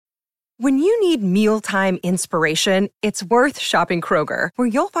When you need mealtime inspiration, it's worth shopping Kroger, where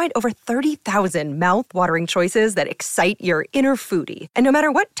you'll find over 30,000 mouth-watering choices that excite your inner foodie. And no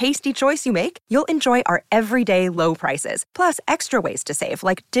matter what tasty choice you make, you'll enjoy our everyday low prices, plus extra ways to save,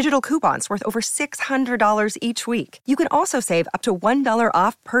 like digital coupons worth over $600 each week. You can also save up to $1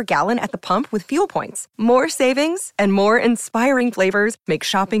 off per gallon at the pump with fuel points. More savings and more inspiring flavors make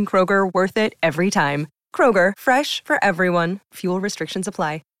shopping Kroger worth it every time. Kroger, fresh for everyone. Fuel restrictions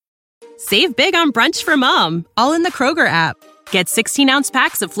apply. Save big on brunch for mom, all in the Kroger app. Get 16-ounce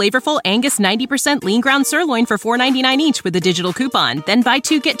packs of flavorful Angus 90% lean ground sirloin for $4.99 each with a digital coupon. Then buy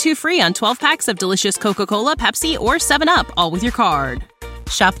 2, get 2 free on 12 packs of delicious Coca-Cola, Pepsi, or 7-Up, all with your card.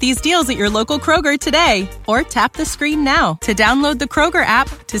 Shop these deals at your local Kroger today, or tap the screen now to download the Kroger app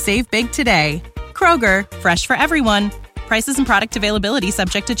to save big today. Kroger, fresh for everyone. Prices and product availability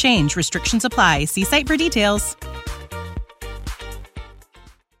subject to change. Restrictions apply. See site for details.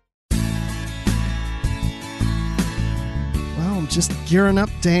 Just gearing up,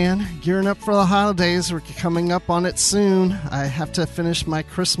 Dan. Gearing up for the holidays. We're coming up on it soon. I have to finish my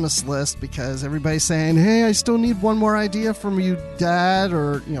Christmas list because everybody's saying, hey, I still need one more idea from you, Dad,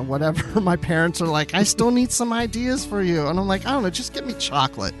 or, whatever. My parents are like, I still need some ideas for you. And I'm like, I don't know, just get me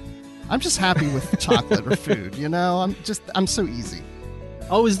chocolate. I'm just happy with chocolate or food, I'm so easy.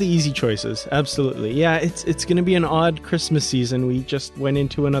 Always the easy choices. Absolutely. Yeah, it's going to be an odd Christmas season. We just went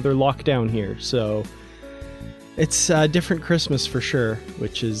into another lockdown here, so it's a different Christmas for sure,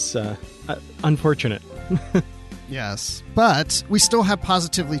 which is unfortunate. Yes, but we still have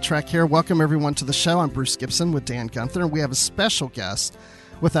Positively Trek here. Welcome, everyone, to the show. I'm Bruce Gibson with Dan Gunther, and we have a special guest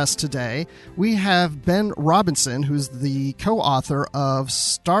with us today. We have Ben Robinson, who's the co-author of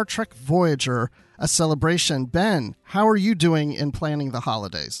Star Trek Voyager, A Celebration. Ben, how are you doing in planning the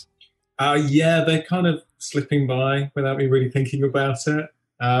holidays? Yeah, they're kind of slipping by without me really thinking about it.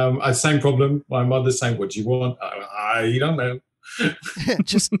 Same problem. My mother's saying, what do you want? I don't know.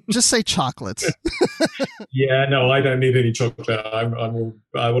 just say chocolates. Yeah, no, I don't need any chocolate.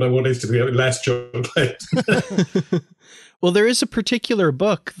 What I want is to be less chocolate. Well, there is a particular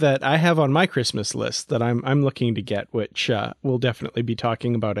book that I have on my Christmas list that I'm looking to get, which we'll definitely be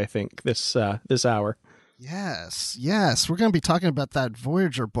talking about, I think, this hour. Yes. We're going to be talking about that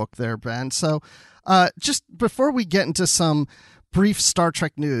Voyager book there, Ben. So just before we get into some brief Star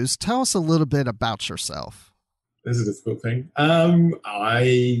Trek news, tell us a little bit about yourself. This is a difficult thing.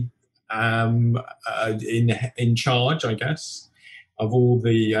 I am in charge, I guess, of all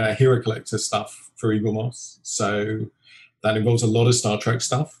the Hero Collector stuff for Eagle Moss. So that involves a lot of Star Trek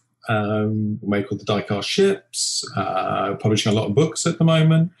stuff. We make all the diecast ships, publishing a lot of books at the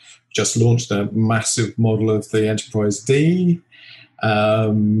moment. Just launched a massive model of the Enterprise D.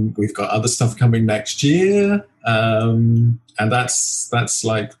 We've got other stuff coming next year. And that's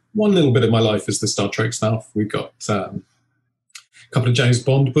like one little bit of my life is the Star Trek stuff. We've got a couple of James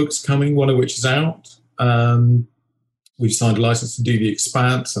Bond books coming, one of which is out. We've signed a license to do The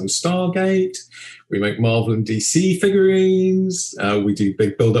Expanse and Stargate. We make Marvel and DC figurines. We do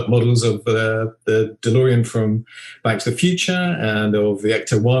big build-up models of the DeLorean from Back to the Future and of the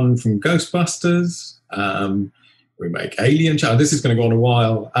Ecto-1 from Ghostbusters. We make Alien. This is going to go on a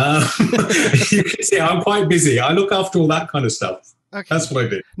while. You can see I'm quite busy. I look after all that kind of stuff. Okay. That's what I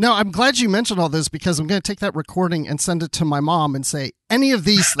do. No, I'm glad you mentioned all this because I'm going to take that recording and send it to my mom and say, any of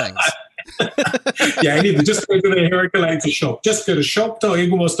these things. Yeah, any of them. Just go to the Hero Collector shop. Just go to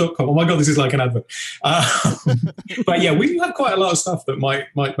shop.eaglemoss.com. Oh my God, this is like an advert. But yeah, we have quite a lot of stuff that might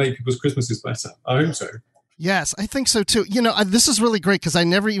make people's Christmases better. I hope so. Yes, I think so too. This is really great because I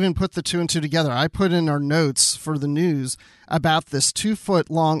never even put the two and two together. I put in our notes for the news about this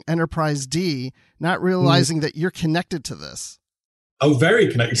 2-foot-long Enterprise D, not realizing that you're connected to this. Oh,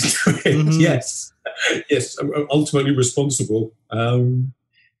 very connected to it. Mm-hmm. Yes. I'm ultimately responsible.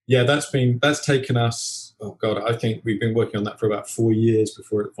 Yeah, that's taken us. Oh God, I think we've been working on that for about 4 years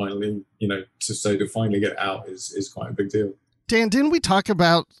before it finally, to finally get out is quite a big deal. Dan, didn't we talk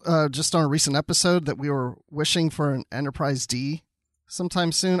about just on a recent episode that we were wishing for an Enterprise D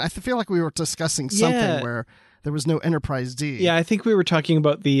sometime soon? I feel like we were discussing something where there was no Enterprise D. Yeah, I think we were talking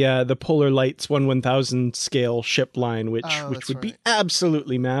about the Polar Lights 1/1000 scale ship line, which would be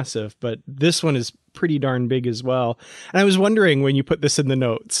absolutely massive. But this one is pretty darn big as well. And I was wondering when you put this in the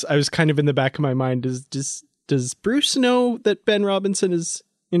notes, I was kind of in the back of my mind, does Bruce know that Ben Robinson is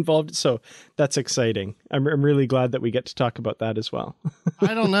involved? So that's exciting. I'm really glad that we get to talk about that as well.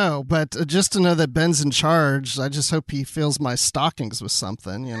 I don't know, but just to know that Ben's in charge, I just hope he fills my stockings with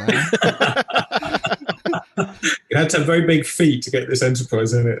something, You had to have very big feet to get this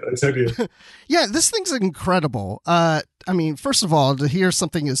Enterprise in it, I tell you. Yeah, this thing's incredible. First of all, to hear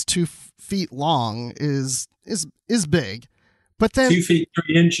something is 2 feet long is big. But then 2 feet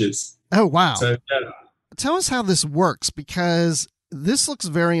 3 inches. Oh wow! So, yeah. Tell us how this works, because this looks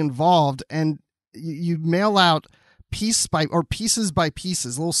very involved, and you mail out pieces by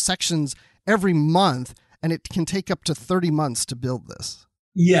pieces, little sections every month, and it can take up to 30 months to build this.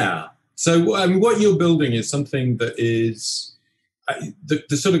 Yeah. So what you're building is something that is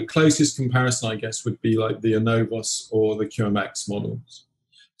the sort of closest comparison, I guess, would be like the Anovos or the QMX models.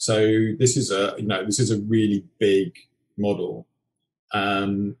 So this is a really big model.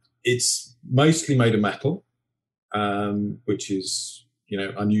 It's mostly made of metal, which is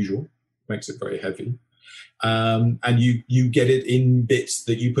unusual, makes it very heavy. And you get it in bits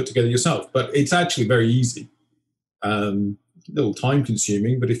that you put together yourself, but it's actually very easy. A little time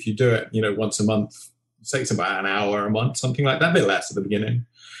consuming, but if you do it, once a month, it takes about an hour a month, something like that, a bit less at the beginning.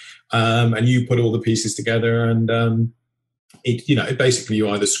 And you put all the pieces together, and it basically you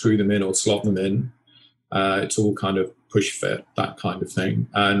either screw them in or slot them in. It's all kind of push fit, that kind of thing.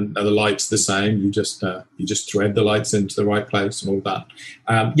 And the lights the same. You just thread the lights into the right place and all that.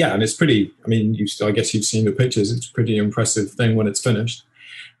 And it's pretty. I mean, I guess you've seen the pictures. It's a pretty impressive thing when it's finished,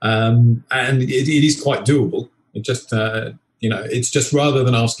 and it is quite doable. It just it's just rather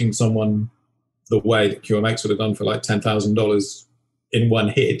than asking someone the way that QMX would have done for like $10,000 in one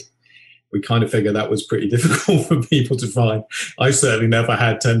hit, we kind of figured that was pretty difficult for people to find. I certainly never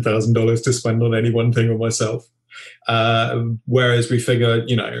had $10,000 to spend on any one thing on myself. Whereas we figure,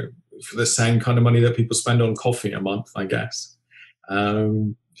 for the same kind of money that people spend on coffee a month, I guess,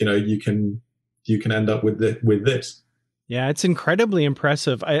 you can end up with this. Yeah, it's incredibly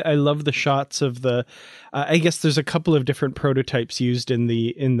impressive. I love the shots of the. I guess there's a couple of different prototypes used in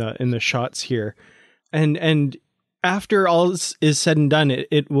the shots here, and after all is said and done,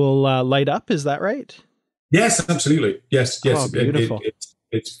 it will light up. Is that right? Yes, absolutely. Yes. Oh, beautiful.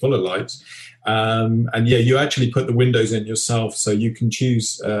 It's full of lights, and you actually put the windows in yourself, so you can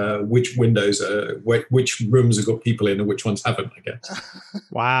choose which windows, which rooms have got people in, and which ones haven't. I guess.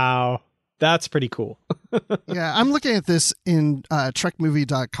 Wow. That's pretty cool. Yeah, I'm looking at this in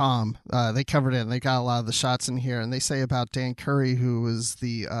trekmovie.com. They covered it, and they got a lot of the shots in here. And they say about Dan Curry, who was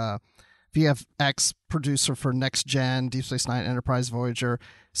the VFX producer for Next Gen, Deep Space Nine, Enterprise, Voyager,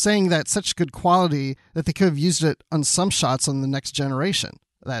 saying that such good quality that they could have used it on some shots on the Next Generation.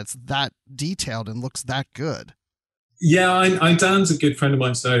 That's that detailed and looks that good. Yeah, Dan's a good friend of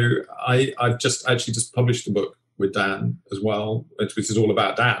mine, so I've just published a book with Dan as well, which is all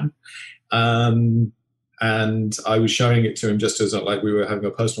about Dan. And I was showing it to him just as like we were having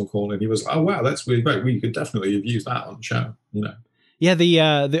a personal call, and he was, "Oh wow, that's really great. We could definitely have used that on the show." Yeah,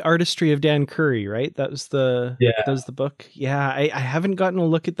 the artistry of Dan Curry, right? That was the book. Yeah, I haven't gotten a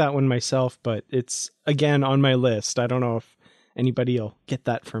look at that one myself, but it's again on my list. I don't know if anybody will get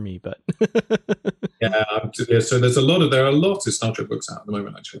that for me, but So there are a lot of Star Trek books out at the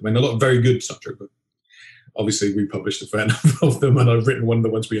moment. Actually, I mean, a lot of very good Star Trek books. Obviously, we published a fair number of them, and I've written one of the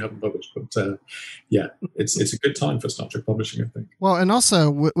ones we haven't published. But it's a good time for Star Trek publishing, I think. Well, and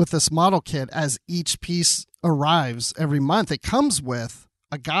also with this model kit, as each piece arrives every month, it comes with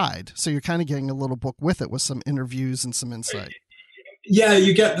a guide, so you're kind of getting a little book with it with some interviews and some insight. Yeah,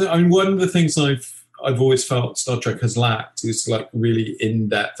 you get. One of the things I've always felt Star Trek has lacked is like really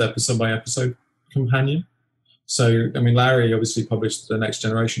in-depth episode by episode companion. So, Larry obviously published the Next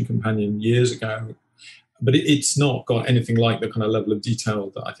Generation companion years ago. But it's not got anything like the kind of level of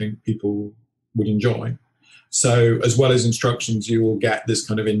detail that I think people would enjoy. So as well as instructions, you will get this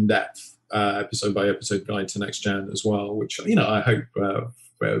kind of in-depth episode by episode guide to Next Gen as well, which, I hope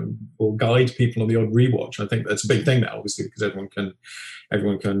will guide people on the odd rewatch. I think that's a big thing now, obviously, because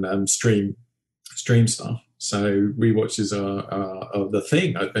everyone can stream stuff. So rewatches are the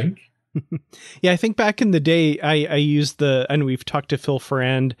thing, I think. Yeah, I think back in the day, I used and we've talked to Phil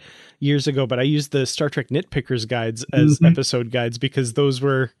Ferrand years ago, but I used the Star Trek Nitpickers guides as episode guides because those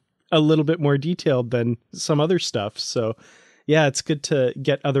were a little bit more detailed than some other stuff. So yeah, it's good to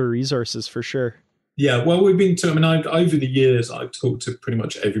get other resources for sure. Yeah, well, over the years, I've talked to pretty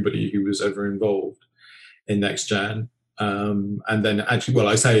much everybody who was ever involved in Next Gen. And then actually, well,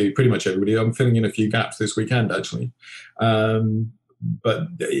 I say pretty much everybody. I'm filling in a few gaps this weekend, actually. But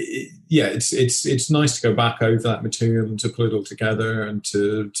it's nice to go back over that material and to put it all together and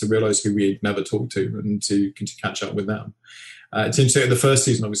to realize who we'd never talked to and to catch up with them. It's interesting. The first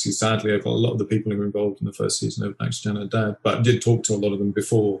season, obviously, sadly, I've got a lot of the people who were involved in the first season of Next Gen are dead, but I did talk to a lot of them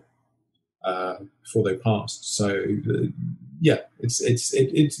before they passed. So it's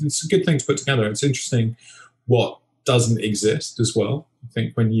a good thing to put together. It's interesting what doesn't exist as well. I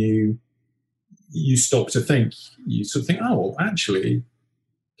think when you stop to think, you sort of think, oh, actually,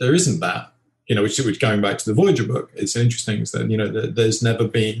 there isn't that, which going back to the Voyager book, it's interesting is that, there's never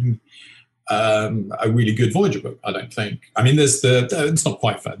been a really good Voyager book, I don't think. I mean, it's not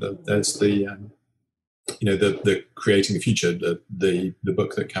quite fair. There's the Creating the Future, the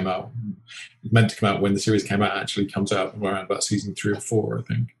book that came out, meant to come out when the series came out, actually comes out around about season 3 or 4, I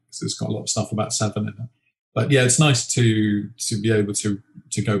think. So it's got a lot of stuff about 7 in it. But yeah, it's nice to be able to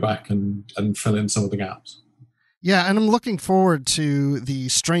go back and fill in some of the gaps. Yeah, and I'm looking forward to the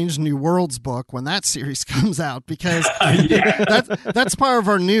Strange New Worlds book when that series comes out, because that's part of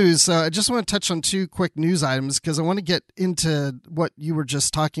our news. So I just want to touch on 2 quick news items, because I want to get into what you were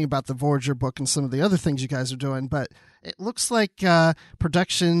just talking about, the Voyager book and some of the other things you guys are doing. But it looks like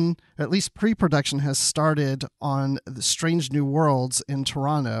production, at least pre-production, has started on the Strange New Worlds in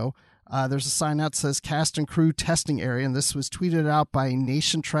Toronto. There's a sign out that says cast and crew testing area, and this was tweeted out by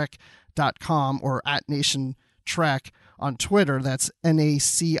nationtrek.com or at Nation Trek on Twitter. That's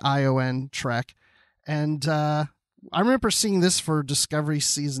NACION Trek. And I remember seeing this for Discovery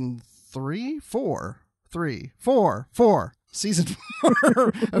season 4 season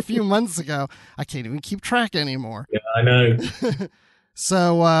 4 a few months ago. I can't even keep track anymore. Yeah, I know.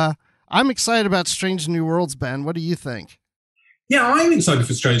 So I'm excited about Strange New Worlds, Ben. What do you think? Yeah, I'm excited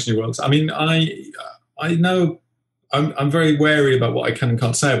for Strange New Worlds. I mean, I know I'm very wary about what I can and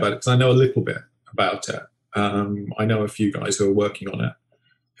can't say about it, because I know a little bit about it. I know a few guys who are working on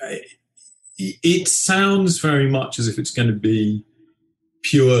it. It sounds very much as if it's going to be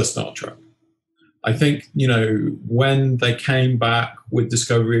pure Star Trek. I think, when they came back with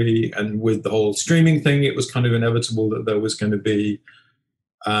Discovery and with the whole streaming thing, it was kind of inevitable that there was going to be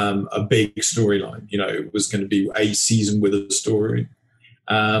a big storyline. It was going to be a season with a story.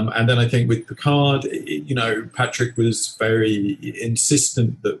 And then I think with Picard, Patrick was very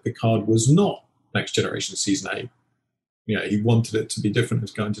insistent that Picard was not Next Generation season 8. He wanted it to be different. It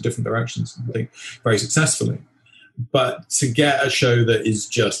was going to different directions, I think, very successfully. But to get a show that is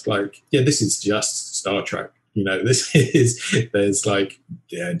just like, this is just Star Trek. There's like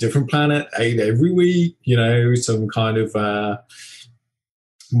a different planet, 8 every week, some kind of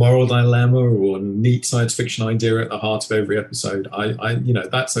moral dilemma or neat science fiction idea at the heart of every episode.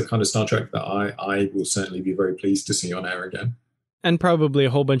 That's a kind of Star Trek that I will certainly be very pleased to see on air again. And probably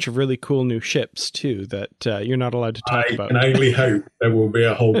a whole bunch of really cool new ships, too, that you're not allowed to talk about. I can only hope there will be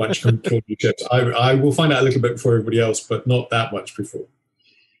a whole bunch of cool new ships. I will find out a little bit before everybody else, but not that much before.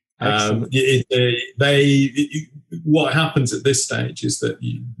 What happens at this stage is that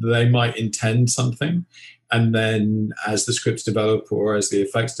they might intend something, and then as the scripts develop or as the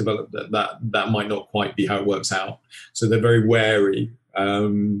effects develop, that might not quite be how it works out. So they're very wary.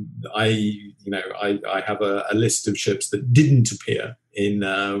 I have a list of ships that didn't appear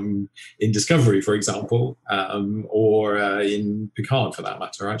in Discovery, for example, or in Picard, for that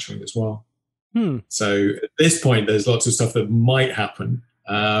matter, actually, as well. So at this point, there's lots of stuff that might happen.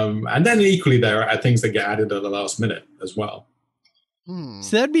 And then equally, there are things that get added at the last minute as well.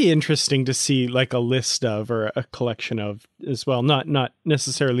 So that'd be interesting to see, like a list of or a collection of as well. Not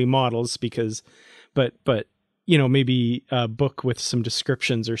necessarily models, but maybe a book with some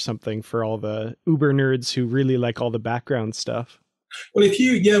descriptions or something for all the uber nerds who really like all the background stuff. Well,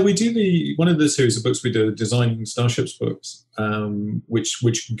 we do one of the series of books we do, Designing Starships books,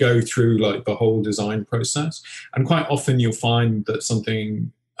 which go through like the whole design process. And quite often you'll find that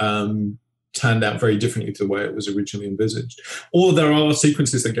something turned out very differently to the way it was originally envisaged. Or there are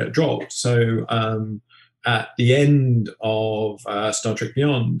sequences that get dropped. So at the end of Star Trek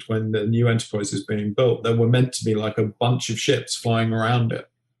Beyond, when the new Enterprise is being built, there were meant to be like a bunch of ships flying around it.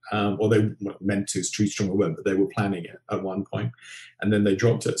 Or they were meant to, is too strong a word, but they were planning it at one point, and then they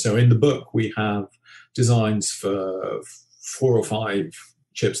dropped it. So in the book, we have designs for 4 or 5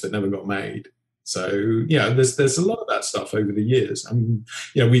 ships that never got made. So there's a lot of that stuff over the years. And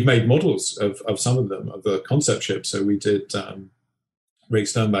we've made models of some of them, of the concept ships. So we did Rick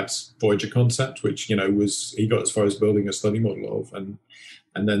Sternbach's Voyager concept, which he got as far as building a study model of, and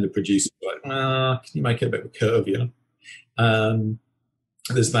then the producer was like, can you make it a bit curvier?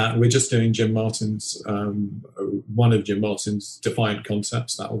 There's that. We're just doing Jim Martin's, one of Jim Martin's Defiant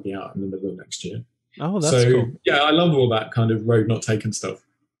concepts. That will be out in the middle of next year. Oh, that's cool. Yeah, I love all that kind of road not taken stuff.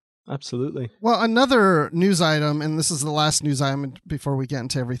 Absolutely. Well, another news item, and this is the last news item before we get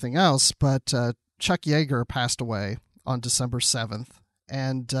into everything else, but Chuck Yeager passed away on December 7th.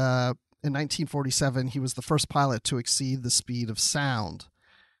 And in 1947, he was the first pilot to exceed the speed of sound.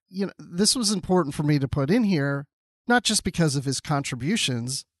 This was important for me to put in here, not just because of his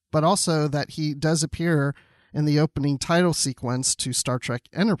contributions, but also that he does appear in the opening title sequence to Star Trek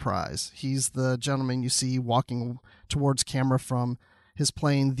Enterprise. He's the gentleman you see walking towards camera from his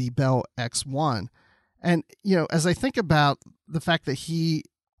plane, the Bell X-1. And, as I think about the fact that he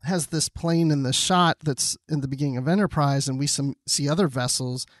has this plane in the shot that's in the beginning of Enterprise, and we see other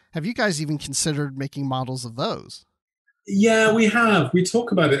vessels, have you guys even considered making models of those? Yeah, we have. We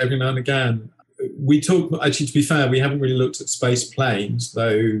talk about it every now and again. Actually, to be fair, we haven't really looked at space planes,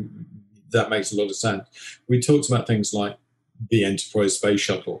 though that makes a lot of sense. We talked about things like the Enterprise space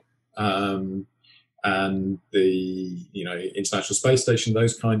shuttle, and the International Space Station,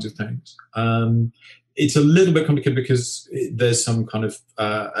 those kinds of things. It's a little bit complicated because there's some kind of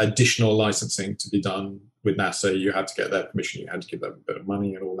additional licensing to be done with NASA. You had to get their permission, you had to give them a bit of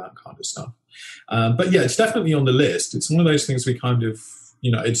money and all that kind of stuff. But yeah, it's definitely on the list. It's one of those things we kind of,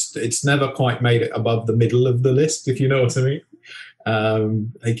 it's never quite made it above the middle of the list, if you know what I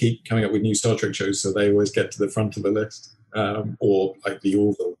mean. They keep coming up with new Star Trek shows, so they always get to the front of the list. Or like the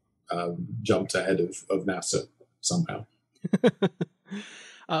Orville jumped ahead of NASA somehow.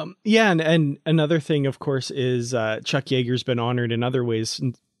 And another thing, of course, is Chuck Yeager's been honored in other ways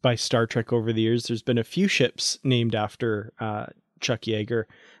by Star Trek over the years. There's been a few ships named after Chuck Yeager,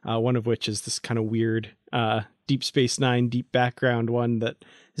 one of which is this kind of weird Deep Space Nine, deep background one that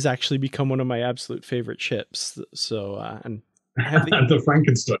has actually become one of my absolute favorite ships. So, and I have the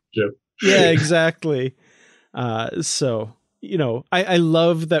Frankenstein ship. Yeah, exactly. I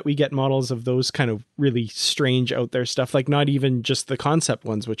love that we get models of those kind of really strange out there stuff, like not even just the concept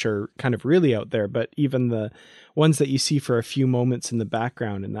ones, which are kind of really out there, but even the ones that you see for a few moments in the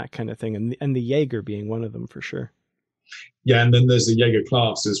background and that kind of thing. And the Jaeger being one of them for sure. Yeah. And then there's the Jaeger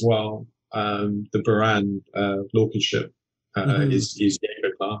class as well. The Buran Lorca ship is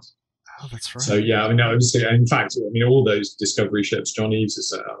Jaeger class. Oh, that's right. So yeah, obviously, in fact, all those Discovery ships, John Eves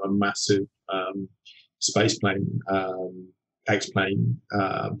is a massive space plane, X-plane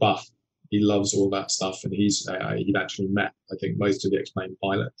buff. He loves all that stuff, and he'd actually met, I think, most of the X-plane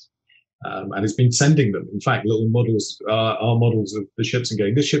pilots, and has been sending them, in fact, little models, our models of the ships, and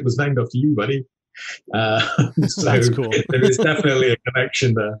going, "This ship was named after you, buddy." So that's cool. There is definitely a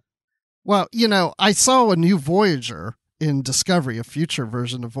connection there. Well, I saw a new Voyager in Discovery, a future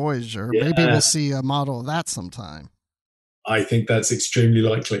version of Voyager. Yeah. Maybe we'll see a model of that sometime. I think that's extremely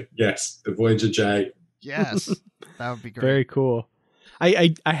likely. Yes, the Voyager J. Yes, that would be great. Very cool.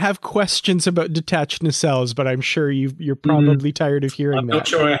 I have questions about detached nacelles, but I'm sure you're probably tired of hearing that. I'm not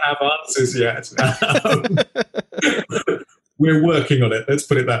sure I have answers yet. We're working on it. Let's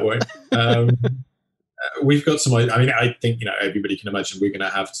put it that way. We've got some. I think everybody can imagine we're going to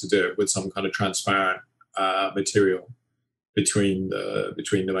have to do it with some kind of transparent material between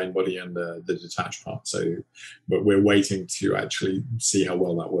the main body and the detached part. So, but we're waiting to actually see how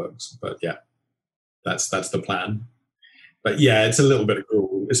well that works. But yeah, that's the plan. But yeah, it's a little bit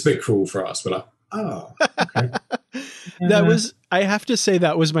cruel. It's a bit cruel for us. We're like, oh, okay. I have to say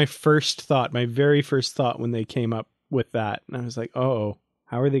that was my very first thought when they came up with that. And I was like, oh,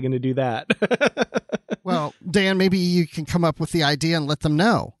 how are they going to do that? Well, Dan, maybe you can come up with the idea and let them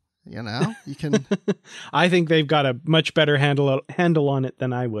know. You can. I think they've got a much better handle on it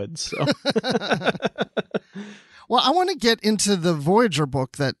than I would. So. Well, I want to get into the Voyager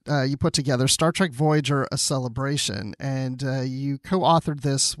book that you put together, Star Trek Voyager: A Celebration, and you co-authored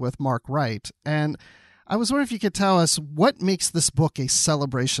this with Mark Wright. And I was wondering if you could tell us what makes this book a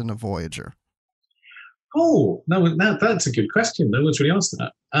celebration of Voyager. Oh, no, that's a good question. No one's really asked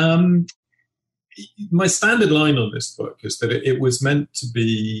that. My standard line on this book is that it was meant to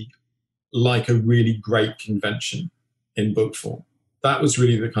be like a really great convention in book form. That was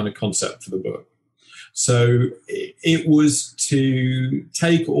really the kind of concept for the book. So it was to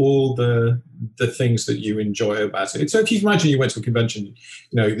take all the things that you enjoy about it. So if you imagine you went to a convention,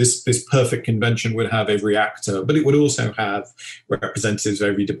 this perfect convention would have every actor, but it would also have representatives of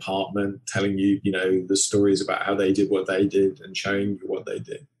every department telling you, the stories about how they did what they did and showing you what they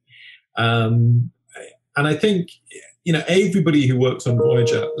did. And I think, everybody who works on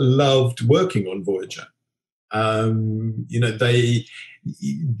Voyager loved working on Voyager.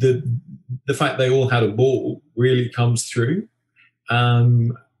 The fact they all had a ball really comes through.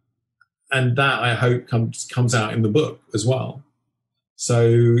 And that, I hope, comes out in the book as well.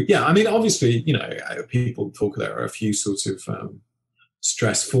 So, yeah, obviously, people talk, there are a few sorts of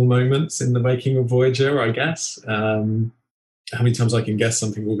stressful moments in the making of Voyager, I guess. How many times I can guess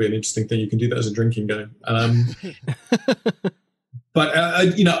something will be an interesting thing. You can do that as a drinking game. But,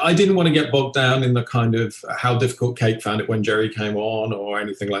 I didn't want to get bogged down in the kind of how difficult Kate found it when Jerry came on or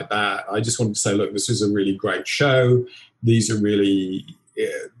anything like that. I just wanted to say, look, this is a really great show. These are really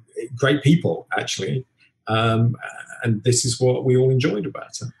great people, actually. this is what we all enjoyed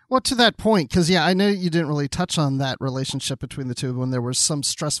about it. Well, to that point, because, I know you didn't really touch on that relationship between the two when there were some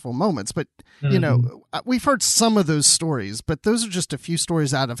stressful moments, but, we've heard some of those stories, but those are just a few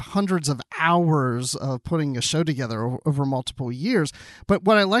stories out of hundreds of hours of putting a show together over multiple years. But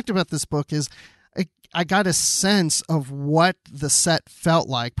what I liked about this book is I got a sense of what the set felt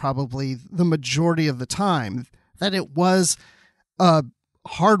like probably the majority of the time, that it was a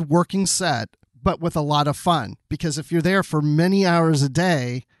hard-working set, but with a lot of fun. Because if you're there for many hours a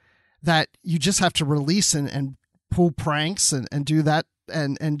day, that you just have to release and pull pranks and do that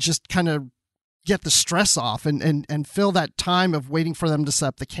and just kind of get the stress off and fill that time of waiting for them to set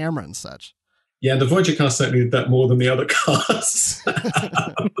up the camera and such. Yeah, the Voyager cast certainly did that more than the other casts.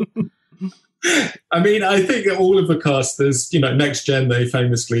 I mean, I think all of the cast, there's, Next Gen, they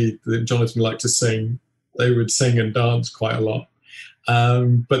famously, Jonathan liked to sing. They would sing and dance quite a lot.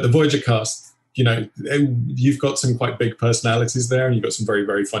 But the Voyager cast, you've got some quite big personalities there, and you've got some very,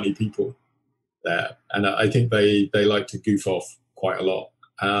 very funny people there. And I think they like to goof off quite a lot.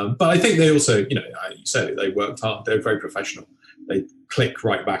 But I think they also, you said it, they worked hard. They're very professional. They click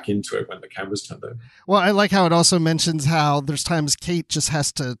right back into it when the camera's turned on. Well, I like how it also mentions how there's times Kate just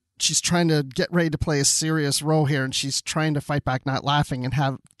she's trying to get ready to play a serious role here, and she's trying to fight back, not laughing, and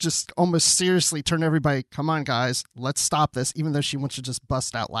have just almost seriously turn everybody, come on, guys, let's stop this, even though she wants to just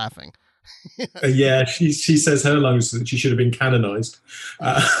bust out laughing. Yeah, she says her lines that she should have been canonized.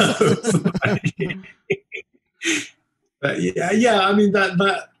 But yeah, I mean,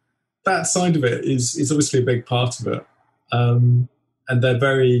 that side of it is obviously a big part of it. And they're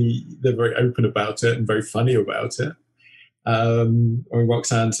very open about it and very funny about it. I mean,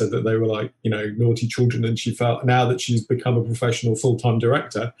 Roxanne said that they were like, naughty children, and she felt now that she's become a professional full-time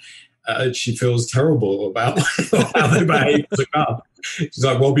director, she feels terrible about how they behave as a cast. She's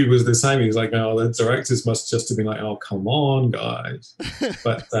like, Robbie was the same. He was like, oh, the directors must just have been like, oh, come on, guys.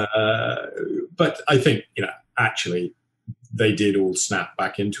 But I think, actually they did all snap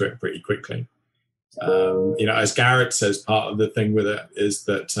back into it pretty quickly. As Garrett says, part of the thing with it is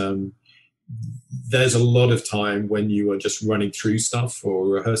that there's a lot of time when you are just running through stuff or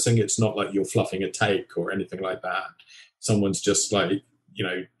rehearsing. It's not like you're fluffing a take or anything like that. Someone's just like,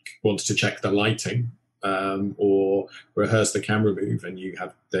 wants to check the lighting or rehearse the camera move, and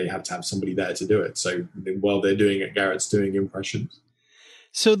they have to have somebody there to do it. So while they're doing it, Garrett's doing impressions.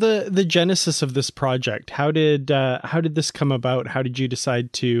 So the genesis of this project, how did this come about? How did you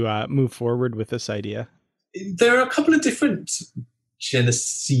decide to move forward with this idea? There are a couple of different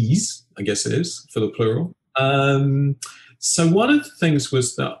geneses, I guess it is, for the plural. So one of the things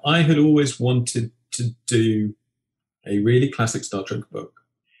was that I had always wanted to do a really classic Star Trek book.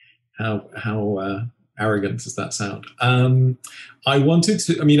 How arrogant does that sound? I wanted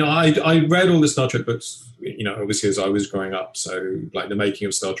to, I read all the Star Trek books, obviously as I was growing up. So like The Making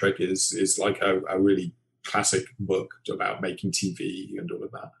of Star Trek is like a really classic book about making TV and all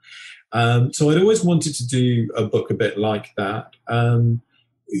of that. So I'd always wanted to do a book a bit like that.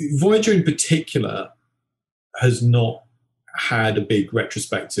 Voyager in particular has not had a big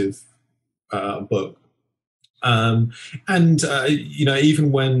retrospective book. Even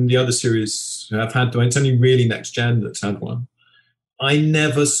when the other series have had one, it's only really Next Gen that's had one. I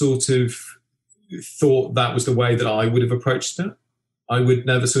never sort of thought that was the way that I would have approached it. I would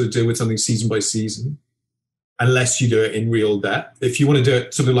never sort of deal with something season by season unless you do it in real depth. If you want to do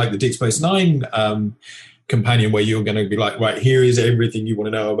it sort of like the Deep Space Nine companion, where you're going to be like, right, here is everything you want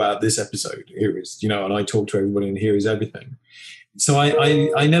to know about this episode. Here is, and I talk to everybody and here is everything. So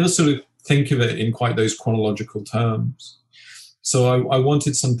I never sort of think of it in quite those chronological terms. So I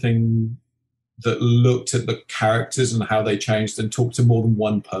wanted something that looked at the characters and how they changed and talked to more than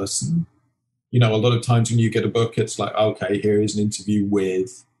one person. A lot of times when you get a book, it's like, okay, here is an interview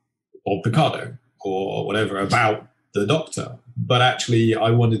with Bob Picardo or whatever about the Doctor. But actually,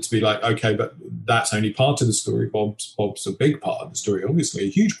 I wanted to be like, okay, but that's only part of the story. Bob's a big part of the story, obviously, a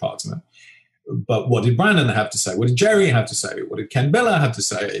huge part of it. But what did Brandon have to say? What did Jerry have to say? What did Ken Biller have to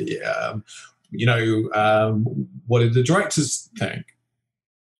say? What did the directors think?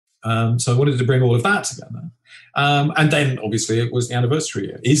 So I wanted to bring all of that together. And then, obviously, it was the anniversary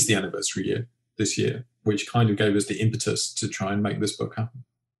year this year, which kind of gave us the impetus to try and make this book happen.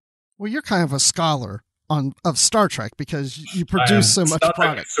 Well, you're kind of a scholar of Star Trek because you produce so much Star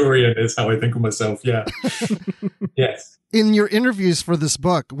product. Trek historian is how I think of myself, yeah. Yes. In your interviews for this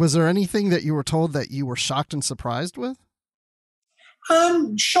book, was there anything that you were told that you were shocked and surprised with?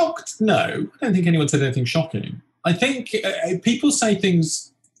 Shocked? No. I don't think anyone said anything shocking. I think people say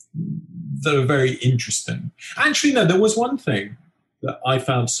things that are very interesting. Actually, no, there was one thing that I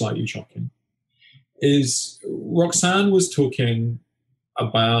found slightly shocking. is Roxanne was talking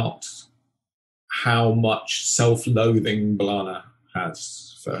about how much self-loathing B'Elanna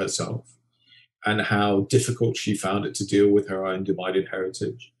has for herself and how difficult she found it to deal with her own divided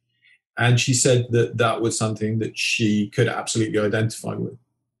heritage. And she said that that was something that she could absolutely identify with.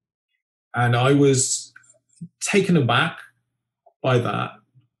 And I was taken aback by that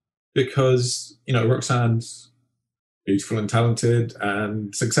because, you know, Roxanne's beautiful and talented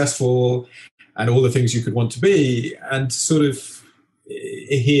and successful and all the things you could want to be, and sort of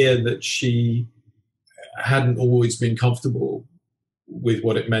hear that she hadn't always been comfortable with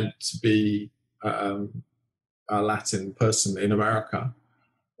what it meant to be a Latin person in America,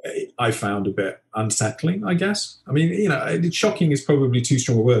 I found a bit unsettling, I guess. I mean, you know, shocking is probably too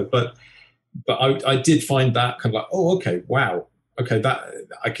strong a word, but I did find that kind of like, oh, okay, wow. Okay, that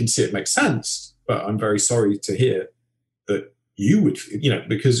I can see it makes sense, but I'm very sorry to hear that you would, you know,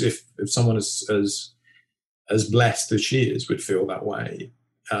 because if someone as blessed as she is would feel that way,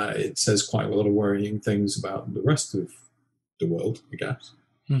 it says quite a lot of worrying things about the rest of the world, I guess.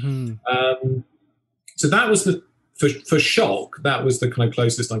 Mm-hmm. So that was for shock, that was the kind of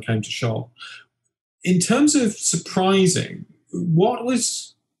closest I came to shock. In terms of surprising, what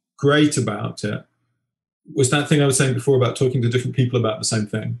was great about it was that thing I was saying before about talking to different people about the same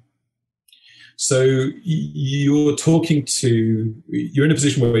thing. So you're in a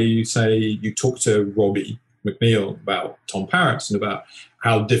position where you say you talk to Robbie McNeill about Tom Paris and about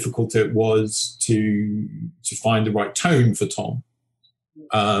how difficult it was to find the right tone for Tom.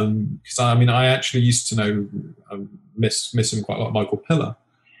 Because I mean, I actually used to know, miss him quite a lot, Michael Piller.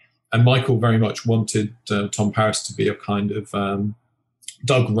 And Michael very much wanted Tom Paris to be a kind of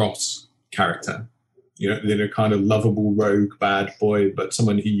Doug Ross character. You know, in a kind of lovable rogue bad boy, but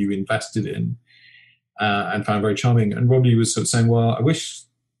someone who you invested in and found very charming. And Robbie was sort of saying, well, I wish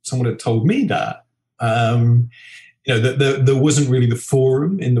someone had told me that. You know, there wasn't really the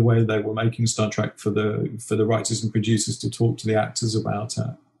forum in the way they were making Star Trek for the writers and producers to talk to the actors about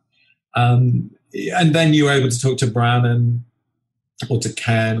it. And then you were able to talk to Brannon or to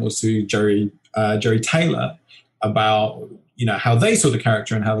Ken or to Jerry Taylor about, you know, how they saw the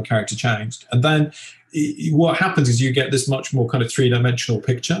character and how the character changed. And then what happens is you get this much more kind of three-dimensional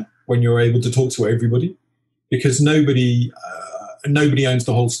picture when you're able to talk to everybody, because nobody owns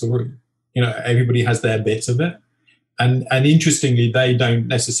the whole story. You know, everybody has their bit of it. And interestingly, they don't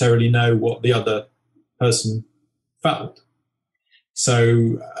necessarily know what the other person felt.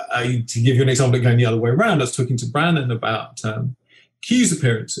 So to give you an example of going the other way around, I was talking to Brannon about Q's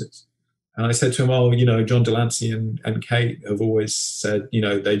appearances. And I said to him, oh, you know, John Delancey and Kate have always said, you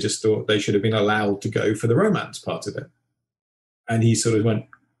know, they just thought they should have been allowed to go for the romance part of it. And he sort of went,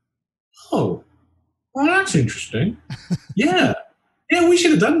 oh, well, that's interesting. Yeah, we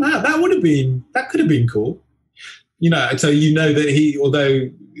should have done that. That could have been cool. You know, so you know that although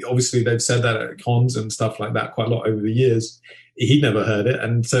obviously they've said that at cons and stuff like that quite a lot over the years, he'd never heard it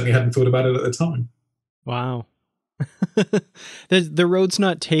and certainly hadn't thought about it at the time. Wow. The road's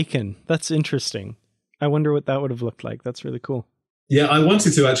not taken. That's interesting. I wonder what that would have looked like. That's really cool. Yeah, I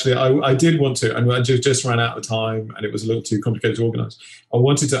wanted to actually. I did want to, and I just ran out of time, and it was a little too complicated to organize. I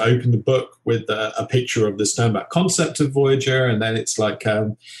wanted to open the book with a picture of the Sternbach concept of Voyager, and then it's like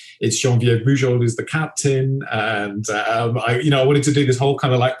it's Jean-Pierre Bujold is the captain, and I wanted to do this whole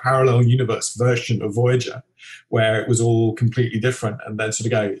kind of like parallel universe version of Voyager, where it was all completely different, and then sort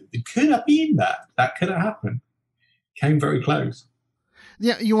of go, it could have been that could have happened. Came very close.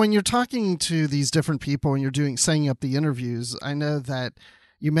 Yeah, when you're talking to these different people and you're setting up the interviews, I know that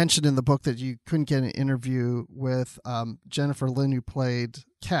you mentioned in the book that you couldn't get an interview with Jennifer Lynn, who played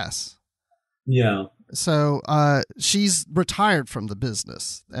Kes. Yeah. So she's retired from the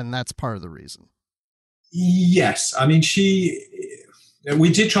business, and that's part of the reason. Yes. I mean,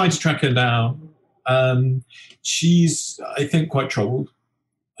 we did try to track her down. She's, I think, quite troubled.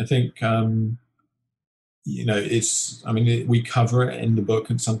 I think... you know, we cover it in the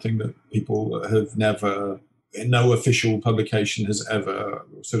book, and something that people have never, no official publication has ever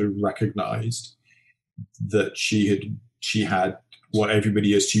sort of recognized, that she had what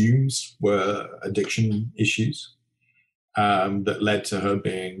everybody assumes were addiction issues that led to her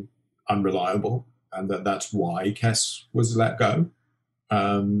being unreliable, and that's why Kes was let go.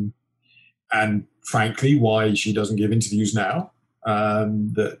 And frankly, why she doesn't give interviews now,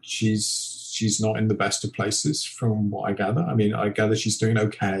 that she's not in the best of places from what I gather. I mean, I gather she's doing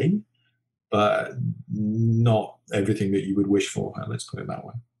okay, but not everything that you would wish for her, let's put it that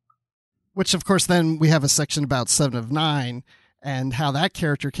way. Which, of course, then we have a section about Seven of Nine and how that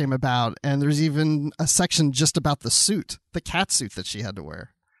character came about. And there's even a section just about the suit, the cat suit that she had to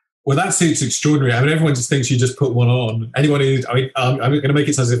wear. Well, that suit's extraordinary. I mean, everyone just thinks you just put one on. Anyone who's, I'm going to make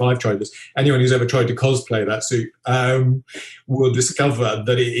it sound as if I've tried this. Anyone who's ever tried to cosplay that suit will discover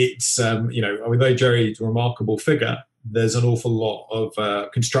that it's, though Jerry's a remarkable figure, there's an awful lot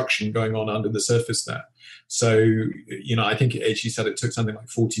of construction going on under the surface there. So, I think she said it took something like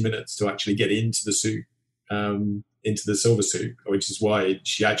 40 minutes to actually get into the suit, into the silver suit, which is why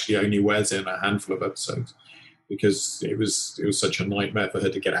she actually only wears it in a handful of episodes, because it was such a nightmare for her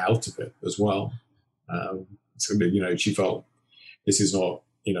to get out of it as well. She felt this is not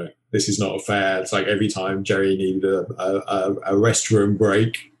fair. It's like every time Jerry needed a restroom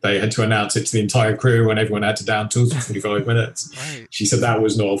break, they had to announce it to the entire crew, and everyone had to down tools for 45 minutes. Right. She said that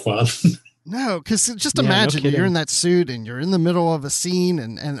was not fun. No, because just imagine you're in that suit and you're in the middle of a scene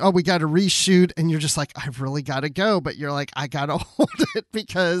and we got to reshoot, and you're just like, I've really got to go, but you're like, I got to hold it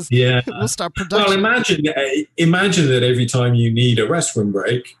because we'll stop production. Well, imagine that every time you need a restroom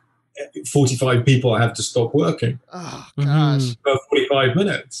break, 45 people have to stop working. Oh gosh, for 45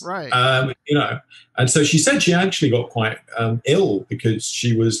 minutes, right? And so she said she actually got quite ill because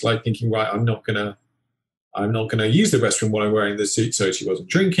she was like thinking, right, I'm not gonna use the restroom while I'm wearing this suit. So she wasn't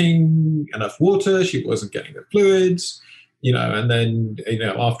drinking enough water. She wasn't getting the fluids, and then,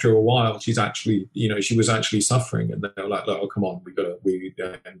 after a while, she was actually suffering, and they were like, oh, come on,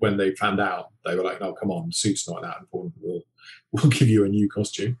 and when they found out, they were like, no, come on, the suit's not that important. We'll give you a new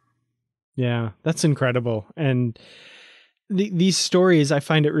costume. Yeah, that's incredible. And these stories, I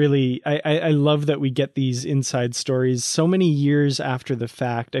find it really, I love that we get these inside stories so many years after the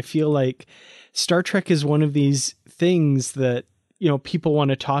fact. I feel like Star Trek is one of these things that, people want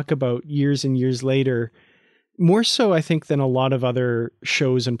to talk about years and years later, more so, I think, than a lot of other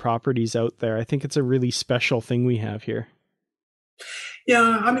shows and properties out there. I think it's a really special thing we have here.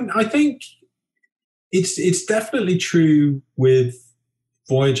 Yeah, I mean, I think it's definitely true with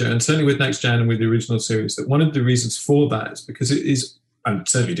Voyager, and certainly with Next Gen and with the original series, that one of the reasons for that is because it is, and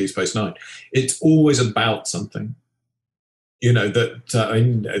certainly Deep Space Nine, it's always about something.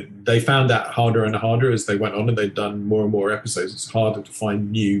 They found out harder and harder as they went on, and they'd done more and more episodes. It's harder to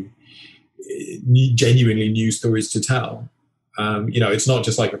find genuinely new stories to tell. It's not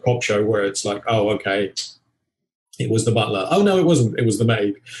just like a cop show where it's like, oh, okay, it was the butler. Oh no, it wasn't. It was the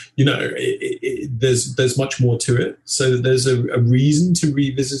maid. There's much more to it. So there's a reason to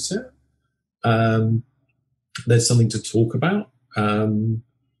revisit it. There's something to talk about. And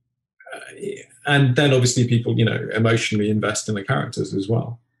then obviously people, emotionally invest in the characters as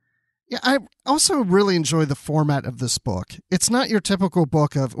well. Yeah, I also really enjoy the format of this book. It's not your typical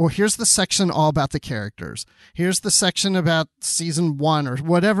book of, here's the section all about the characters. Here's the section about season 1 or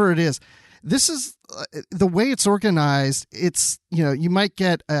whatever it is. This is the way it's organized. It's, you might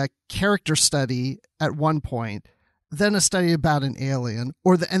get a character study at one point, then a study about an alien,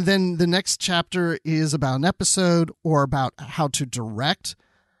 and then the next chapter is about an episode or about how to direct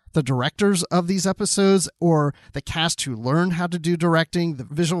the directors of these episodes, or the cast who learn how to do directing, the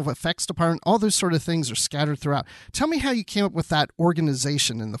visual effects department. All those sort of things are scattered throughout. Tell me how you came up with that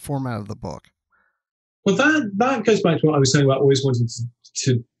organization in the format of the book. Well, that goes back to what I was saying about always wanting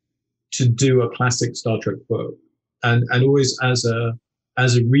to do a classic Star Trek book, and always as a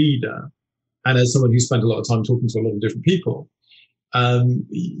reader and as someone who spent a lot of time talking to a lot of different people,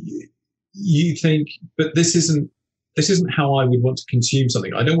 you think, but this isn't how I would want to consume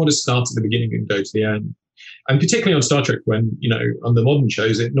something. I don't want to start at the beginning and go to the end. And particularly on Star Trek, when, on the modern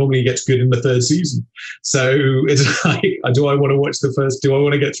shows, it normally gets good in the third season. So it's like, do I want to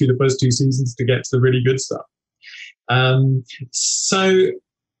get through the first 2 seasons to get to the really good stuff? So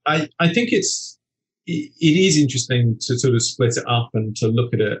I think it is interesting to sort of split it up and to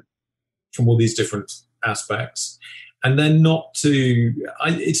look at it from all these different aspects, and then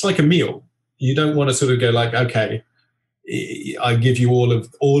it's like a meal. You don't want to sort of go like, okay, I give you all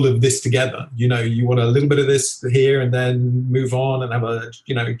of this together. You want a little bit of this here, and then move on and have a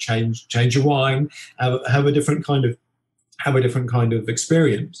change your wine, have a different kind of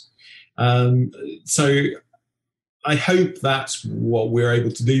experience. So I hope that's what we're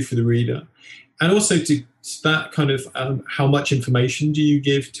able to do for the reader, and also to that kind of how much information do you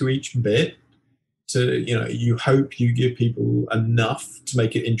give to each bit. You hope you give people enough to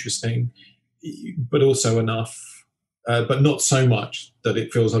make it interesting, but also enough. But not so much that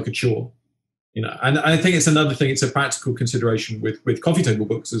it feels like a chore, And I think it's another thing. It's a practical consideration with coffee table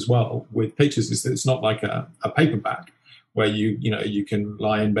books as well. With pictures, is that it's not like a paperback where you can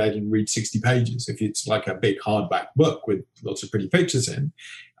lie in bed and read 60 pages. If it's like a big hardback book with lots of pretty pictures in,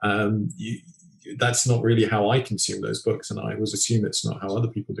 that's not really how I consume those books, and I always assume it's not how other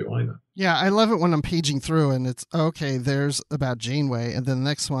people do either. Yeah, I love it when I'm paging through and it's, okay, there's about Janeway, and then the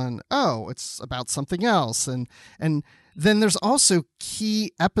next one, oh, it's about something else. And then there's also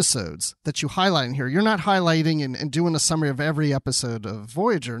key episodes that you highlight in here. You're not highlighting and doing a summary of every episode of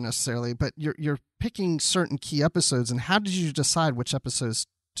Voyager necessarily, but you're picking certain key episodes. And how did you decide which episodes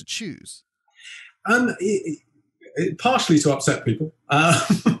to choose? Partially to upset people. I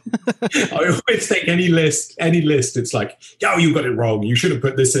always think any list, it's like, oh, you got it wrong. You should have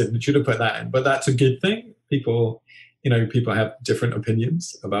put this in. You should have put that in. But that's a good thing. People have different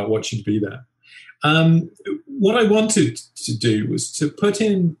opinions about what should be there. What I wanted to do was to put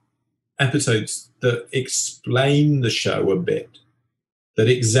in episodes that explain the show a bit, that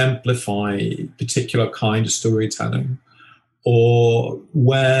exemplify particular kind of storytelling, or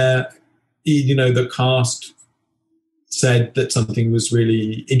where, the cast said that something was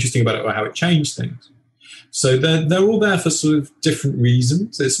really interesting about it or how it changed things. So they're all there for sort of different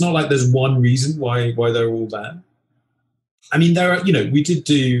reasons. It's not like there's one reason why they're all there. I mean, there are, we did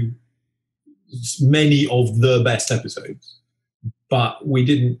do many of the best episodes, but we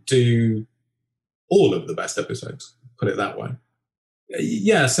didn't do all of the best episodes, put it that way.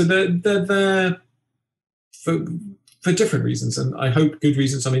 Yeah, so they're there for different reasons, and I hope good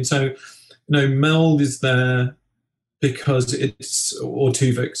reasons. I mean, so, Meld is there because or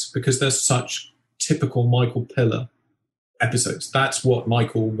Tuvix, because they're such typical Michael Piller episodes. That's what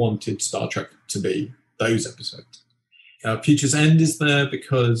Michael wanted Star Trek to be, those episodes. Future's End is there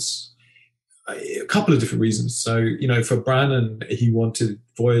because a couple of different reasons. So, for Brannon, he wanted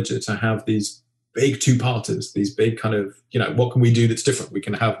Voyager to have these big two-parters, these big kind of, what can we do that's different? We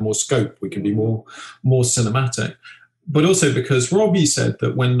can have more scope. We can be more cinematic. But also because Robbie said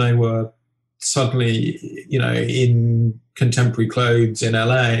that when they were suddenly, in contemporary clothes in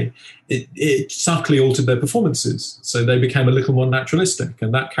LA, it subtly altered their performances. So they became a little more naturalistic,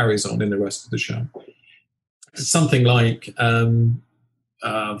 and that carries on in the rest of the show. Something like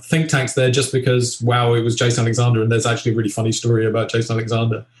Think Tank's there just because, wow, it was Jason Alexander, and there's actually a really funny story about Jason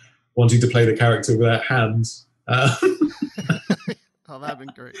Alexander wanting to play the character without hands. Oh, that'd been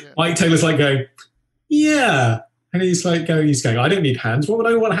great. Yeah. Mike Taylor's like going, yeah. And he's like, he's going, I don't need hands. What would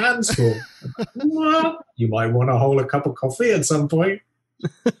I want hands for? Well, you might want to hold a cup of coffee at some point.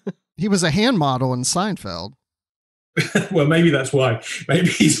 He was a hand model in Seinfeld. Well, maybe that's why. Maybe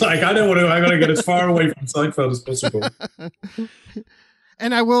he's like, I got to get as far away from Seinfeld as possible.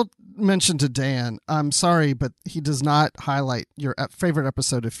 And I will mention to Dan, I'm sorry, but he does not highlight your favorite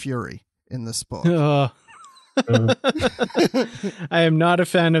episode of Fury in this book. I am not a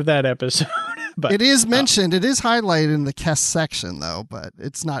fan of that episode. But it is mentioned, it is highlighted in the Kess section, though, but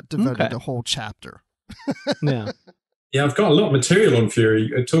it's not devoted to a whole chapter. Yeah. Yeah, I've got a lot of material on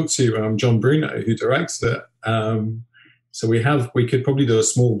Fury. I talked to John Bruno, who directs it. So we could probably do a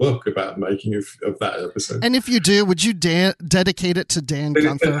small book about the making of that episode. And if you do, would you dedicate it to Dan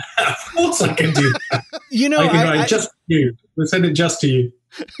Gunther? Of course I can do that. I can write just for you. We'll send it just to you.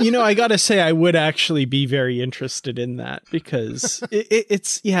 I got to say, I would actually be very interested in that because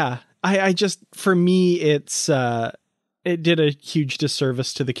it's I just, for me, it did a huge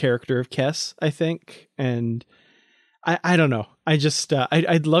disservice to the character of Kess, I think. And I don't know. I just,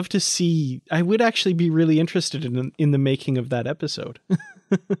 I'd love to see, I would actually be really interested in the making of that episode.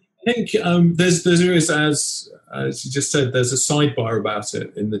 I think there's always, as you just said, there's a sidebar about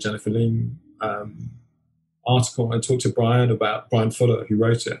it in the Jennifer Lean article. I talked to Brian Fuller, who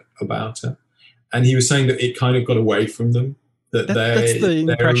wrote it, about it. And he was saying that it kind of got away from them. That's the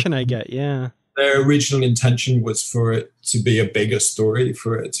impression I get, yeah. Their original intention was for it to be a bigger story,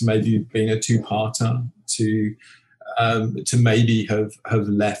 for it to maybe being a two-parter, to maybe have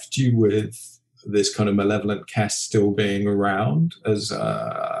left you with this kind of malevolent Kess still being around as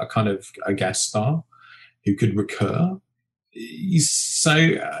a kind of a guest star who could recur. So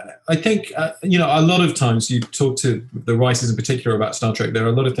I think, a lot of times you talk to the writers in particular about Star Trek, there are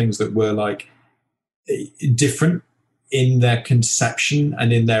a lot of things that were like different in their conception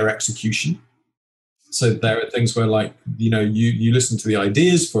and in their execution. So there are things where, like, you listen to the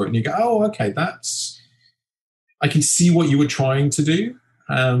ideas for it and you go, oh, okay, I can see what you were trying to do.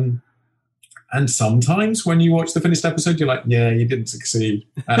 And sometimes when you watch the finished episode, you're like, yeah, you didn't succeed.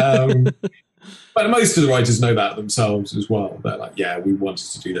 But most of the writers know that themselves as well. They're like, yeah, we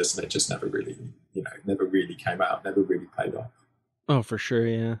wanted to do this, and it just never really came out, never really paid off. Oh, for sure,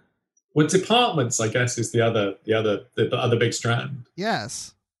 yeah. Well, departments, I guess, is the other big strand.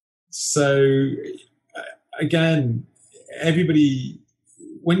 Yes. So, again, everybody,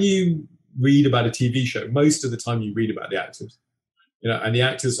 when you read about a TV show, most of the time you read about the actors. and the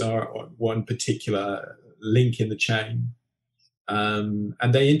actors are one particular link in the chain, and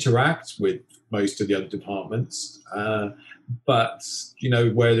they interact with most of the other departments. But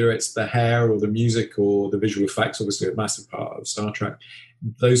whether it's the hair or the music or the visual effects, obviously a massive part of Star Trek,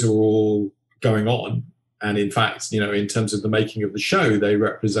 those are all going on. And in fact, in terms of the making of the show, they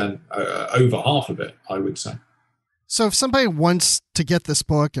represent over half of it, I would say. So if somebody wants to get this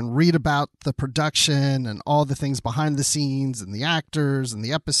book and read about the production and all the things behind the scenes and the actors and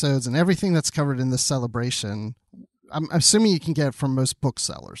the episodes and everything that's covered in this celebration, I'm assuming you can get it from most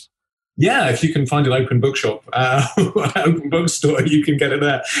booksellers. Yeah, if you can find an open bookshop, open bookstore, you can get it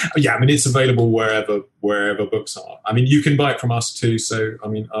there. Yeah, it's available wherever books are. You can buy it from us too. So, I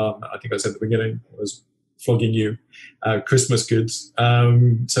think I said at the beginning, I was flogging you, Christmas goods.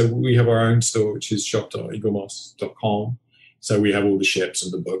 So we have our own store, which is shop.eaglemoss.com. So we have all the ships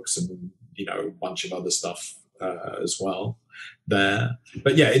and the books and, a bunch of other stuff as well there.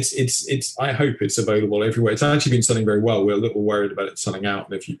 But yeah, it's. I hope it's available everywhere. It's actually been selling very well. We're a little worried about it selling out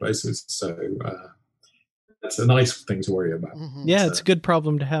in a few places. So that's a nice thing to worry about. Mm-hmm. Yeah, it's a good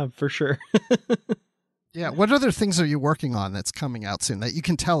problem to have for sure. Yeah. What other things are you working on that's coming out soon that you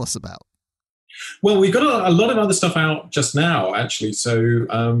can tell us about? Well, we've got a lot of other stuff out just now, actually. So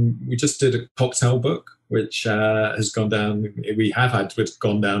we just did a cocktail book, which has gone down. We have had it's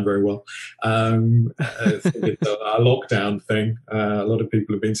gone down very well. It's a lockdown thing. A lot of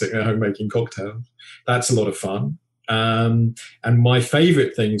people have been sitting at home making cocktails. That's a lot of fun. And my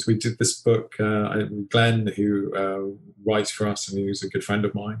favorite thing is we did this book. Glenn, who writes for us and who's a good friend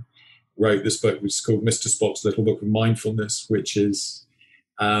of mine, wrote this book, which is called Mr. Spock's Little Book of Mindfulness, which is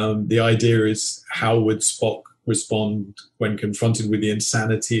the idea is how would Spock respond when confronted with the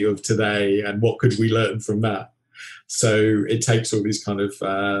insanity of today, and what could we learn from that? So it takes all these kind of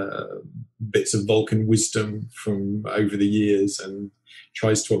bits of Vulcan wisdom from over the years and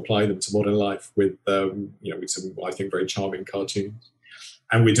tries to apply them to modern life with some, I think, very charming cartoons.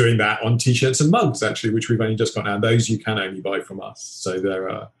 And we're doing that on T-shirts and mugs, actually, which we've only just got out. Those you can only buy from us. So there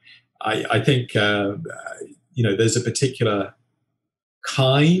are, I think, there's a particular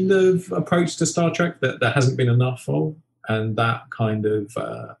kind of approach to Star Trek that there hasn't been enough of, and that kind of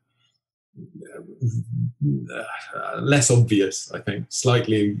less obvious, I think,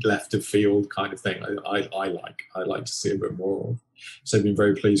 slightly left of field kind of thing. I like to see a bit more of. So I've been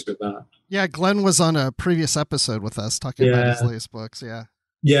very pleased with that. Yeah, Glenn was on a previous episode with us talking about his latest books. Yeah,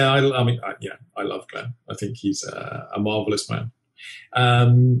 I love Glenn. I think he's a marvelous man.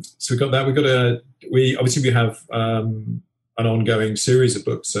 So we got that. We have an ongoing series of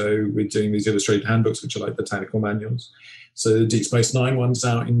books. So we're doing these illustrated handbooks, which are like botanical manuals. So the Deep Space Nine one's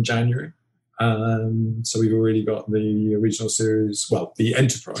out in January. So we've already got the original series, the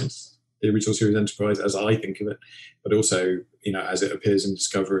Enterprise, the original series Enterprise, as I think of it, but also, as it appears in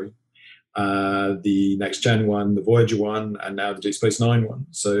Discovery. The Next Gen one, the Voyager one, and now the Deep Space Nine one.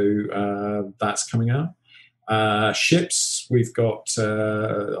 So that's coming out. Ships, we've got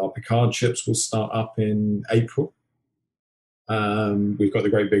our Picard ships will start up in April. We've got the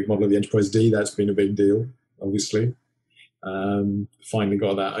great big model of the Enterprise D. That's been a big deal, obviously. Finally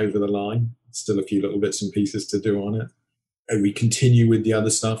got that over the line. Still a few little bits and pieces to do on it. And we continue with the other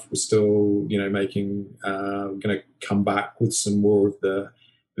stuff. We're still, making, going to come back with some more of the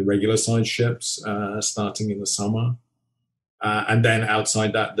regular size ships starting in the summer. And then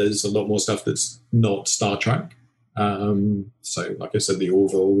outside that, there's a lot more stuff that's not Star Trek. So like I said, the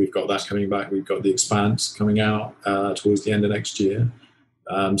Orville, we've got that coming back. We've got the Expanse coming out towards the end of next year.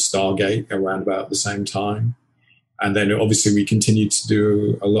 Stargate around about the same time. And then obviously we continue to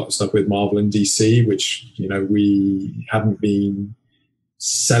do a lot of stuff with Marvel and DC, which, we haven't been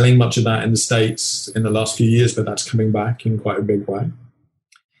selling much of that in the States in the last few years, but that's coming back in quite a big way.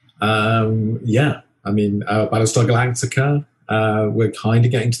 Battlestar Galactica, we're kind of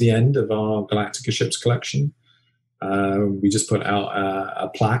getting to the end of our Galactica ships collection. We just put out a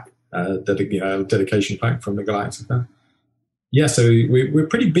plaque, dedication plaque from the Galactica. Yeah, so we're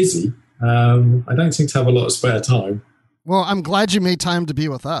pretty busy. I don't seem to have a lot of spare time. Well, I'm glad you made time to be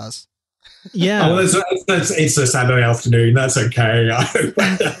with us. Yeah. It's a Saturday afternoon. That's okay.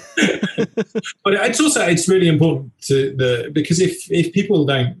 But it's really important because if people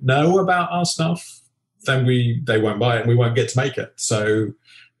don't know about our stuff, then they won't buy it and we won't get to make it. So,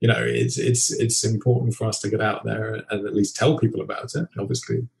 it's important for us to get out there and at least tell people about it,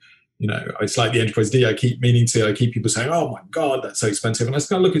 obviously. It's like the Enterprise D. I keep people saying, oh my God, that's so expensive. And I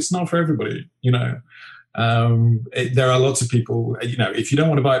just go, look, it's not for everybody, there are lots of people, if you don't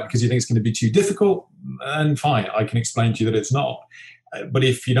want to buy it because you think it's going to be too difficult, then fine, I can explain to you that it's not. But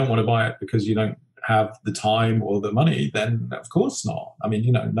if you don't want to buy it because you don't have the time or the money, then of course not. I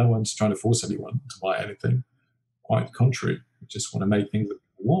mean, no one's trying to force anyone to buy anything. Quite the contrary. We just want to make things that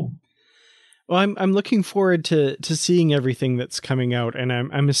people want. Well, I'm looking forward to seeing everything that's coming out, and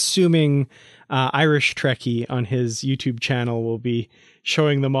I'm assuming Irish Trekkie on his YouTube channel will be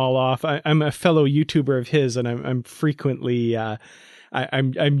showing them all off. I'm a fellow YouTuber of his, and I'm frequently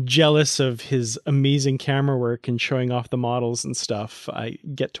I'm jealous of his amazing camera work and showing off the models and stuff. I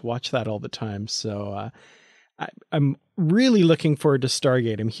get to watch that all the time, so I'm really looking forward to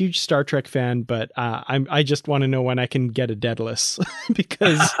Stargate. I'm a huge Star Trek fan, but I just want to know when I can get a Daedalus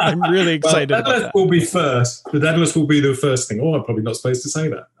because I'm really excited. Well, Daedalus will be first. The Daedalus will be the first thing. Oh, I'm probably not supposed to say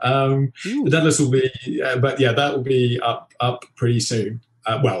that. The Daedalus will be, but yeah, that will be up pretty soon.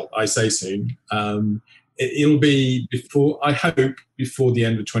 Well, I say soon. It'll be before, I hope, before the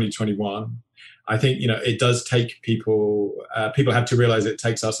end of 2021. I think it does take people. People have to realize it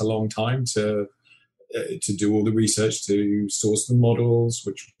takes us a long time to do all the research, to source the models,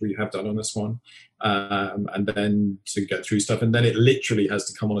 which we have done on this one, and then to get through stuff. And then it literally has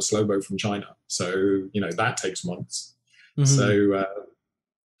to come on a slow boat from China. So, that takes months. Mm-hmm. So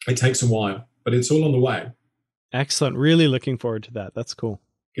it takes a while, but it's all on the way. Excellent. Really looking forward to that. That's cool.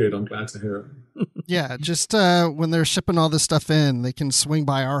 Good. I'm glad to hear it. Yeah, just when they're shipping all this stuff in, they can swing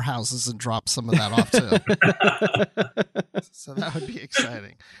by our houses and drop some of that off too. So that would be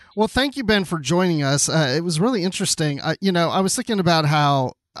exciting. Well, thank you, Ben, for joining us. It was really interesting. I was thinking about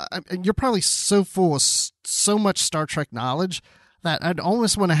how you're probably so full of so much Star Trek knowledge that I'd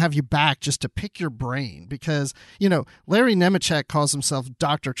almost want to have you back just to pick your brain because, Larry Nemeczek calls himself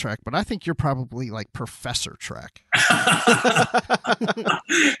Dr. Trek, but I think you're probably like Professor Trek.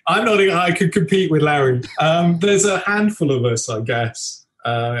 I'm not, I could compete with Larry. There's a handful of us, I guess,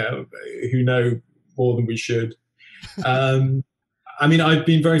 who know more than we should. I mean, I've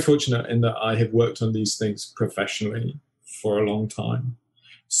been very fortunate in that I have worked on these things professionally for a long time.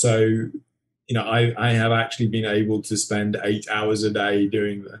 So, I have actually been able to spend 8 hours a day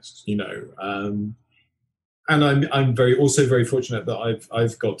doing this, and I'm also very fortunate that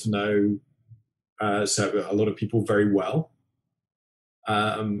I've got to know a lot of people very well.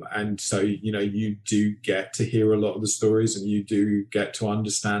 And so, you do get to hear a lot of the stories and you do get to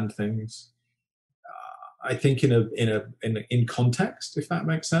understand things. I think in context, if that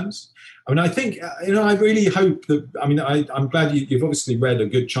makes sense. I mean, I think, I really hope that, I'm glad you've obviously read a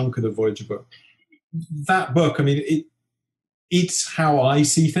good chunk of the Voyager book. That book, I mean, it's how I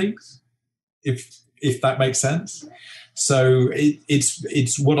see things, if that makes sense. So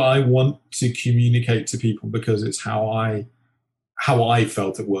it's what I want to communicate to people because it's how I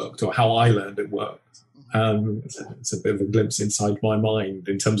felt it worked or how I learned it worked. It's a bit of a glimpse inside my mind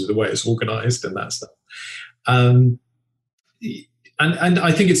in terms of the way it's organized and that stuff. And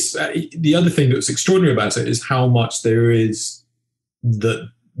I think it's the other thing that's extraordinary about it is how much there is that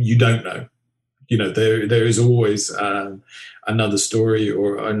you don't know. There is always another story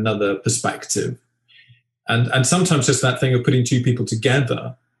or another perspective. And sometimes just that thing of putting two people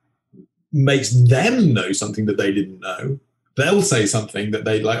together makes them know something that they didn't know. They'll say something that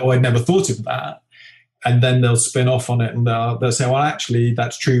they like, oh, I never thought of that. And then they'll spin off on it and they'll say, well, actually,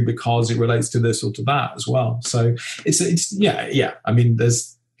 that's true because it relates to this or to that as well. So it's yeah. I mean,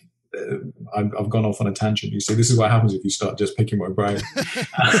 I've gone off on a tangent. You see, this is what happens if you start just picking my brain.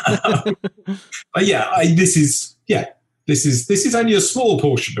 But yeah, this is only a small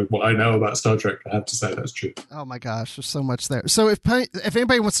portion of what I know about Star Trek. I have to say that's true. Oh my gosh, there's so much there. So if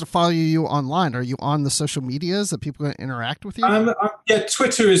anybody wants to follow you online, are you on the social medias that people can interact with you? Yeah,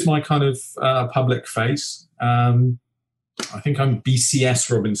 Twitter is my kind of public face. I think I'm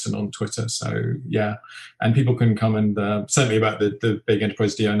BCS Robinson on Twitter. So yeah, and people can come and certainly about the big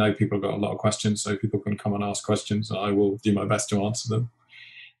enterprise D. I know people have got a lot of questions, so people can come and ask questions, and I will do my best to answer them.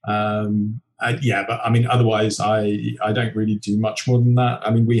 But I mean, otherwise, I don't really do much more than that. I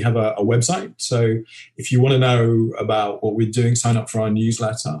mean, we have a website. So if you want to know about what we're doing, sign up for our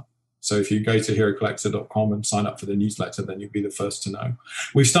newsletter. So if you go to herocollector.com and sign up for the newsletter, then you'll be the first to know.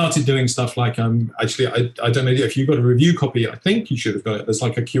 We've started doing stuff like, actually, I don't know if you've got a review copy. I think you should have got it. There's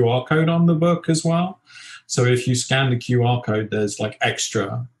like a QR code on the book as well. So if you scan the QR code, there's a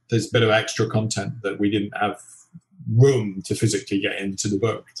bit of extra content that we didn't have room to physically get into the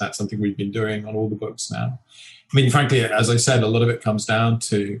book. That's something we've been doing on all the books now. I mean, frankly, as I said, a lot of it comes down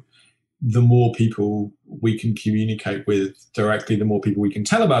to the more people we can communicate with directly, the more people we can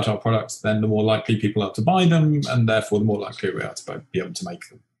tell about our products, then the more likely people are to buy them, and therefore the more likely we are to be able to make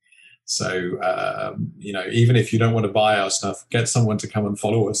them. So, even if you don't want to buy our stuff, get someone to come and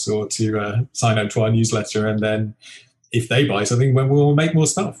follow us or to sign up to our newsletter, and then if they buy something, we'll make more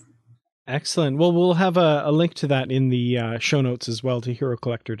stuff. Excellent. Well, we'll have a link to that in the show notes as well, to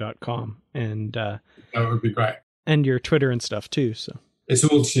herocollector.com. And that would be great. And your Twitter and stuff too. So it's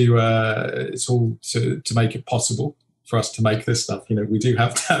all to make it possible for us to make this stuff. We do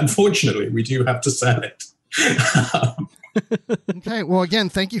have to, unfortunately, we do have to sell it. Okay. Well, again,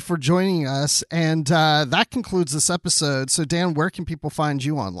 thank you for joining us. And that concludes this episode. So, Dan, where can people find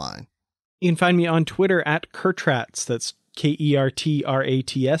you online? You can find me on Twitter at Kertrats. That's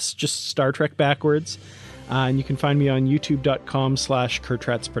Kertrats, just Star Trek backwards. And you can find me on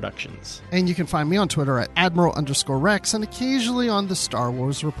youtube.com/Kertrats Productions. And you can find me on Twitter at Admiral_Rex and occasionally on the Star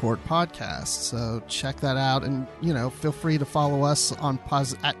Wars Report podcast. So check that out. And, feel free to follow us on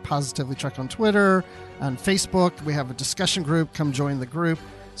at Positively Trek on Twitter, on Facebook. We have a discussion group. Come join the group.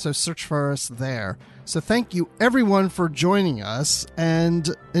 So search for us there. So thank you, everyone, for joining us.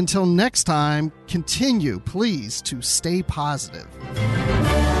 And until next time, continue, please, to stay positive.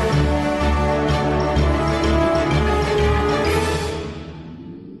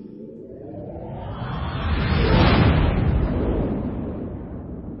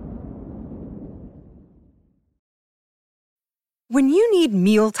 When you need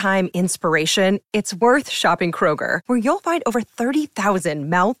mealtime inspiration, it's worth shopping Kroger, where you'll find over 30,000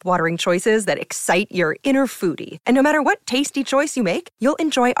 mouth-watering choices that excite your inner foodie. And no matter what tasty choice you make, you'll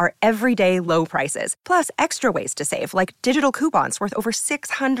enjoy our everyday low prices, plus extra ways to save, like digital coupons worth over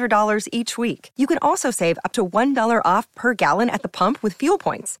 $600 each week. You can also save up to $1 off per gallon at the pump with fuel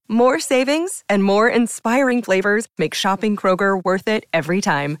points. More savings and more inspiring flavors make shopping Kroger worth it every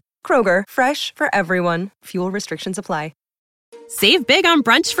time. Kroger, fresh for everyone. Fuel restrictions apply. Save big on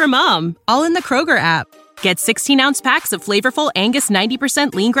brunch for mom, all in the Kroger app. Get 16-ounce packs of flavorful Angus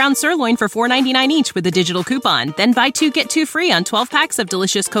 90% lean ground sirloin for $4.99 each with a digital coupon. Then buy 2, get 2 free on 12 packs of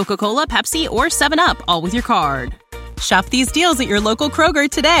delicious Coca-Cola, Pepsi, or 7-Up, all with your card. Shop these deals at your local Kroger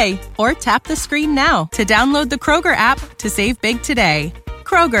today, or tap the screen now to download the Kroger app to save big today.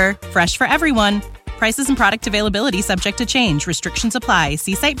 Kroger, fresh for everyone. Prices and product availability subject to change. Restrictions apply.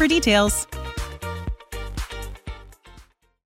 See site for details.